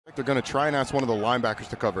They're going to try and ask one of the linebackers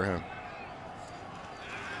to cover him.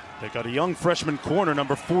 They got a young freshman corner,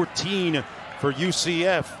 number 14 for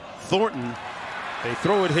UCF, Thornton. They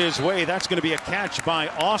throw it his way. That's going to be a catch by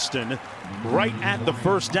Austin right at the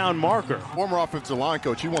first down marker. Former offensive line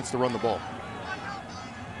coach, he wants to run the ball.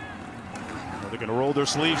 They're going to roll their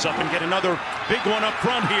sleeves up and get another big one up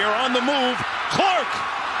front here on the move. Clark,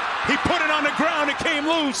 he put it on the ground. It came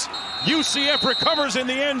loose. UCF recovers in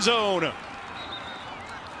the end zone.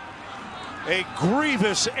 A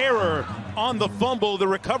grievous error on the fumble. The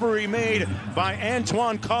recovery made by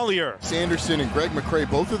Antoine Collier. Sanderson and Greg McCray,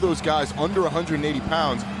 both of those guys under 180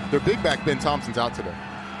 pounds. Their big back Ben Thompson's out today.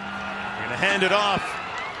 They're going to hand it off.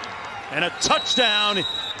 And a touchdown.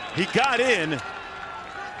 He got in.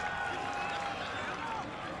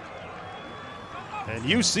 And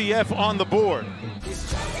UCF on the board.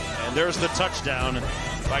 And there's the touchdown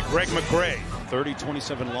by Greg McCray.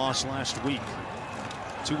 30-27 loss last week.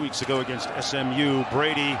 2 weeks ago against SMU.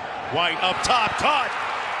 Brady White up top, caught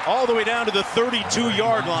all the way down to the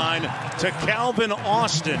 32-yard line to Calvin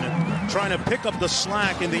Austin, trying to pick up the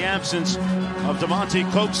slack in the absence of DeMonte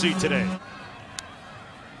Coxie today.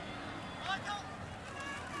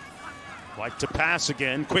 White to pass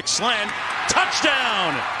again, quick slant,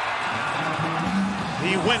 touchdown!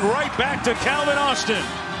 He went right back to Calvin Austin,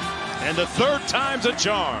 and the third time's a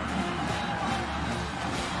charm.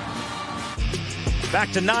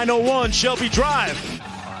 Back to 9:01, Shelby drive.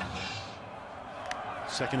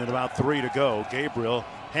 Second and about 3 to go. Gabriel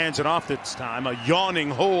hands it off this time. A yawning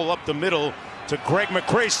hole up the middle to Greg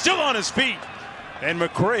McCray, still on his feet. And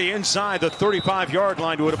McCray inside the 35-yard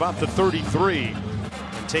line to about the 33.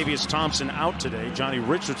 And Tavius Thompson out today. Johnny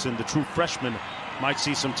Richardson, the true freshman, might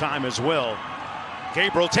see some time as well.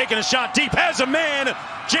 Gabriel taking a shot deep, has a man.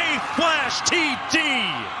 J Flash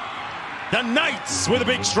TD. The Knights with a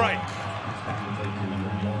big strike.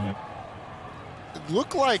 It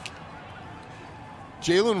looked like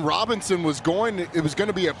Jalen Robinson was it was going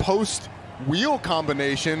to be a post wheel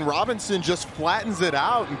combination. Robinson just flattens it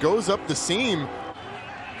out and goes up the seam.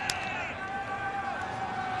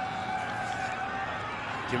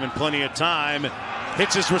 Given plenty of time,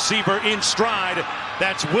 hits his receiver in stride.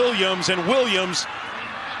 That's Williams, and Williams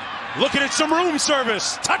looking at some room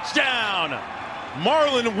service. Touchdown!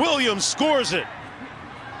 Marlon Williams scores it.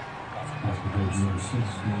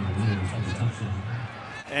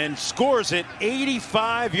 And scores it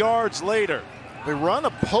 85 yards later. They run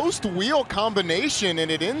a post wheel combination, and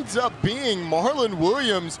it ends up being Marlon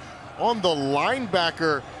Williams on the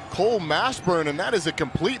linebacker Cole Mashburn, and that is a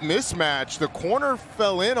complete mismatch. The corner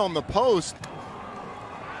fell in on the post.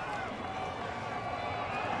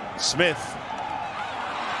 Smith.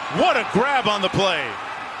 What a grab on the play.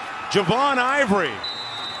 Javon Ivory.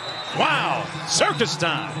 Wow, circus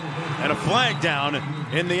time. And a flag down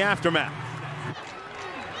in the aftermath.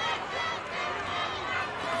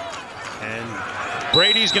 And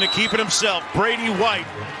Brady's going to keep it himself. Brady White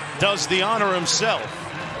does the honor himself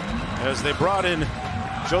as they brought in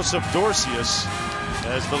Joseph Dorcius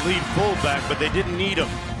as the lead fullback, but they didn't need him.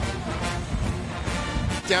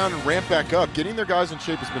 Down and ramp back up. Getting their guys in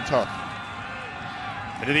shape has been tough.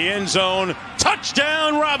 Into the end zone.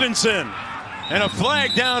 Touchdown Robinson. And a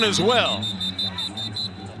flag down as well.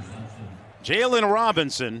 Jalen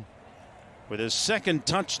Robinson with his second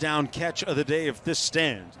touchdown catch of the day if this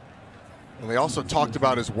stands. And they also talked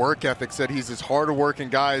about his work ethic, said he's as hard a working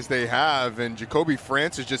guy as they have, and Jacoby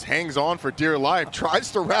Francis just hangs on for dear life, tries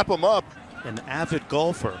to wrap him up. An avid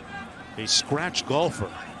golfer, a scratch golfer,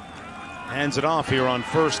 hands it off here on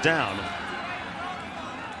first down.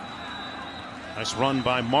 Nice run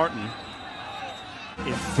by Martin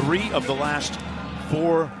in 3 of the last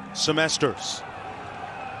 4 semesters.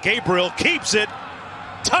 Gabriel keeps it.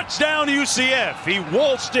 Touchdown UCF. He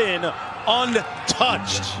waltzed in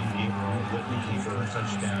untouched.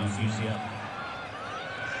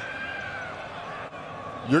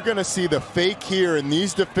 You're going to see the fake here, and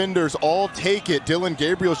these defenders all take it. Dillon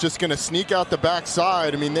Gabriel's just going to sneak out the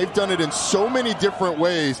backside. I mean, they've done it in so many different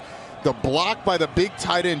ways. The block by the big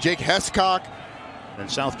tight end, Jake Hescock. And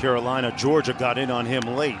South Carolina, Georgia got in on him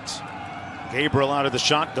late. Gabriel out of the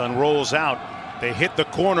shotgun, rolls out. They hit the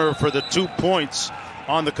corner for the 2 points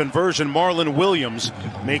on the conversion. Marlon Williams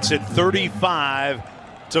makes it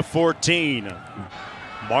 35-14.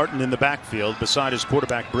 Martin in the backfield beside his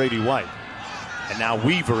quarterback Brady White. And now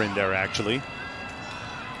Weaver in there, actually.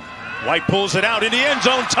 White pulls it out in the end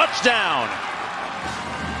zone. Touchdown!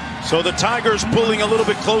 So the Tigers pulling a little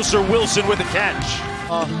bit closer. Wilson with a catch.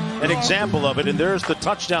 An example of it. And there's the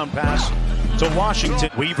touchdown pass to Washington.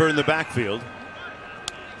 Weaver in the backfield.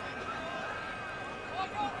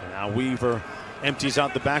 And now Weaver empties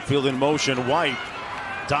out the backfield in motion. White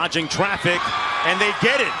dodging traffic, and they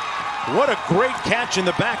get it. What a great catch in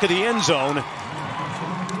the back of the end zone.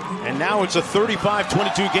 And now it's a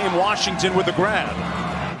 35-22 game. Washington with the grab.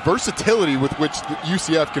 Versatility with which the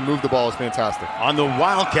UCF can move the ball is fantastic. On the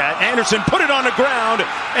Wildcat, Anderson put it on the ground,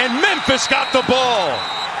 and Memphis got the ball.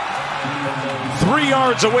 3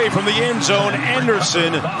 yards away from the end zone,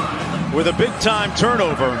 Anderson with a big-time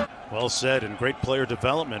turnover. Well said, and great player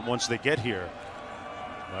development once they get here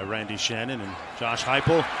by Randy Shannon and Josh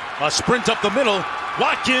Heupel. A sprint up the middle.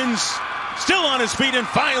 Watkins still on his feet and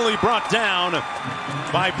finally brought down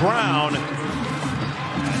by Brown.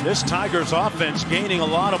 And this Tigers offense gaining a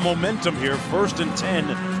lot of momentum here. 1st and 10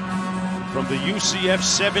 from the UCF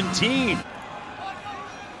 17.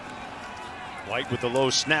 White with the low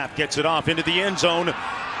snap, gets it off into the end zone.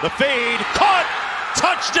 The fade, caught,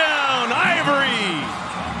 touchdown, Ivory!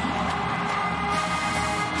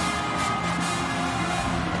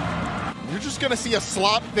 You're just going to see a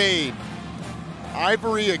slot fade.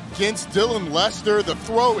 Ivory against Dylan Lester. The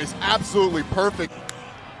throw is absolutely perfect.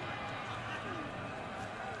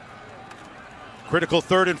 Critical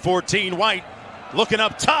 3rd and 14. White looking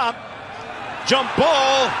up top. Jump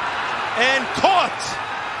ball and caught.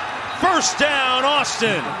 1st down,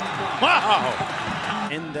 Austin. Wow.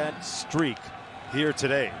 In that streak here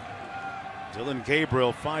today. Dillon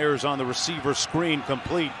Gabriel fires on the receiver screen,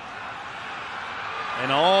 complete.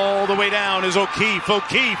 And all the way down is O'Keefe.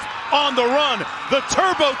 O'Keefe on the run. The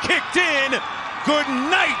turbo kicked in. Good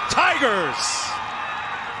night, Tigers.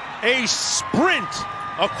 A sprint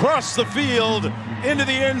across the field into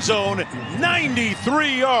the end zone.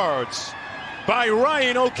 93 yards by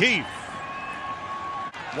Ryan O'Keefe.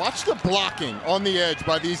 Watch the blocking on the edge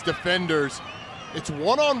by these defenders. It's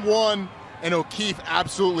one-on-one, and O'Keefe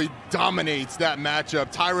absolutely dominates that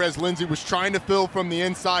matchup. Tyrese Lindsey was trying to fill from the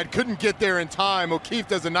inside, couldn't get there in time. O'Keefe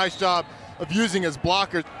does a nice job of using his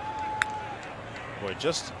blockers. Boy,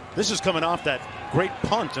 this is coming off that great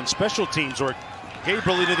punt and special teams where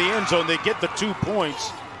Gabriel into the end zone. They get the 2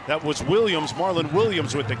 points. That was Williams, Marlon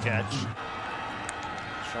Williams with the catch.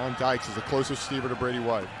 Sean Dykes is the closest receiver to Brady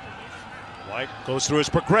White. White goes through his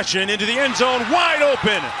progression into the end zone, wide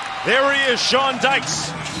open. There he is, Sean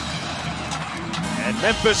Dykes. And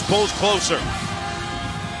Memphis pulls closer.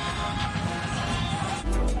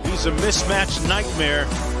 He's a mismatched nightmare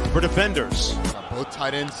for defenders. Got both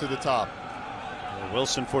tight ends to the top.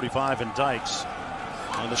 Wilson 45 and Dykes.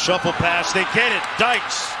 On the shuffle pass, they get it.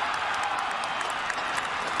 Dykes.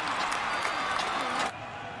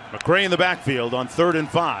 McCray in the backfield on 3rd and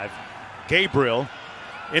 5. Gabriel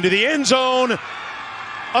into the end zone.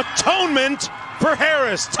 Atonement for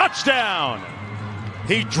Harris. Touchdown.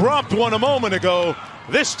 He dropped one a moment ago.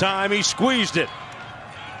 This time he squeezed it.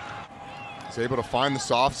 He's able to find the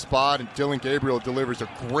soft spot, and Dillon Gabriel delivers a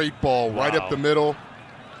great ball right up the middle.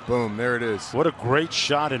 Boom, there it is. What a great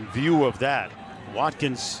shot and view of that.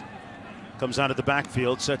 Watkins comes out of the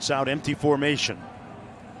backfield, sets out empty formation.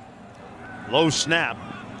 Low snap.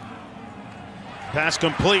 Pass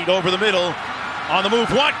complete over the middle. On the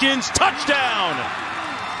move, Watkins, touchdown!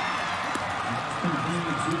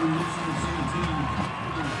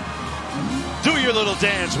 Do your little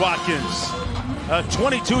dance, Watkins. A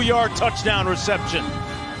 22-yard touchdown reception.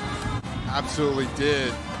 Absolutely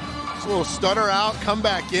did. Just a little stutter out, come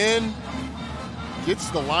back in. Gets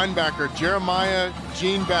the linebacker, Jeremiah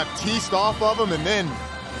Jean-Baptiste, off of him, and then...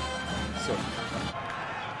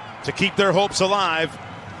 To keep their hopes alive.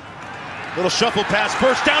 Little shuffle pass,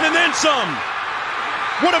 1st down, and then some.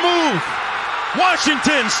 What a move!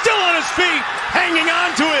 Washington still on his feet, hanging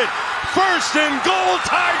on to it. 1st and goal,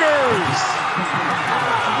 Tigers!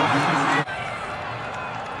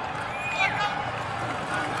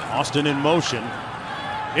 Austin in motion.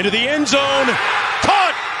 Into the end zone.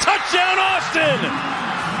 Caught! Touchdown, Austin!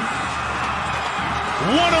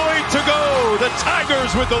 1:08 to go. The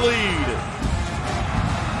Tigers with the lead.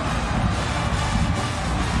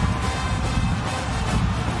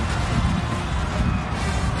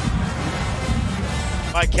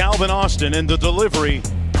 By Calvin Austin, and the delivery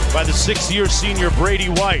by the 6th-year senior Brady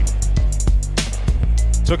White.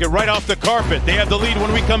 Took it right off the carpet. They have the lead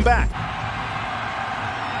when we come back.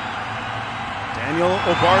 Daniel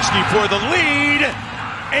Obarski for the lead,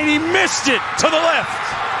 and he missed it to the left.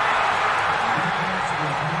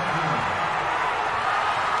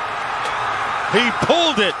 He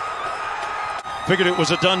pulled it. Figured it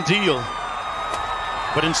was a done deal.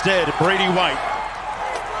 But instead, Brady White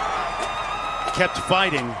kept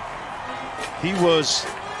fighting. He was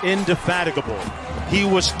indefatigable. He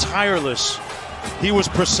was tireless. He was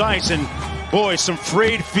precise, and Boy, some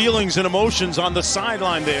frayed feelings and emotions on the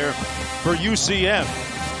sideline there for UCF.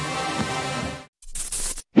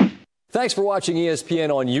 Thanks for watching ESPN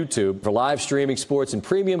on YouTube. For live streaming sports and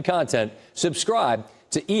premium content, subscribe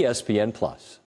to ESPN+.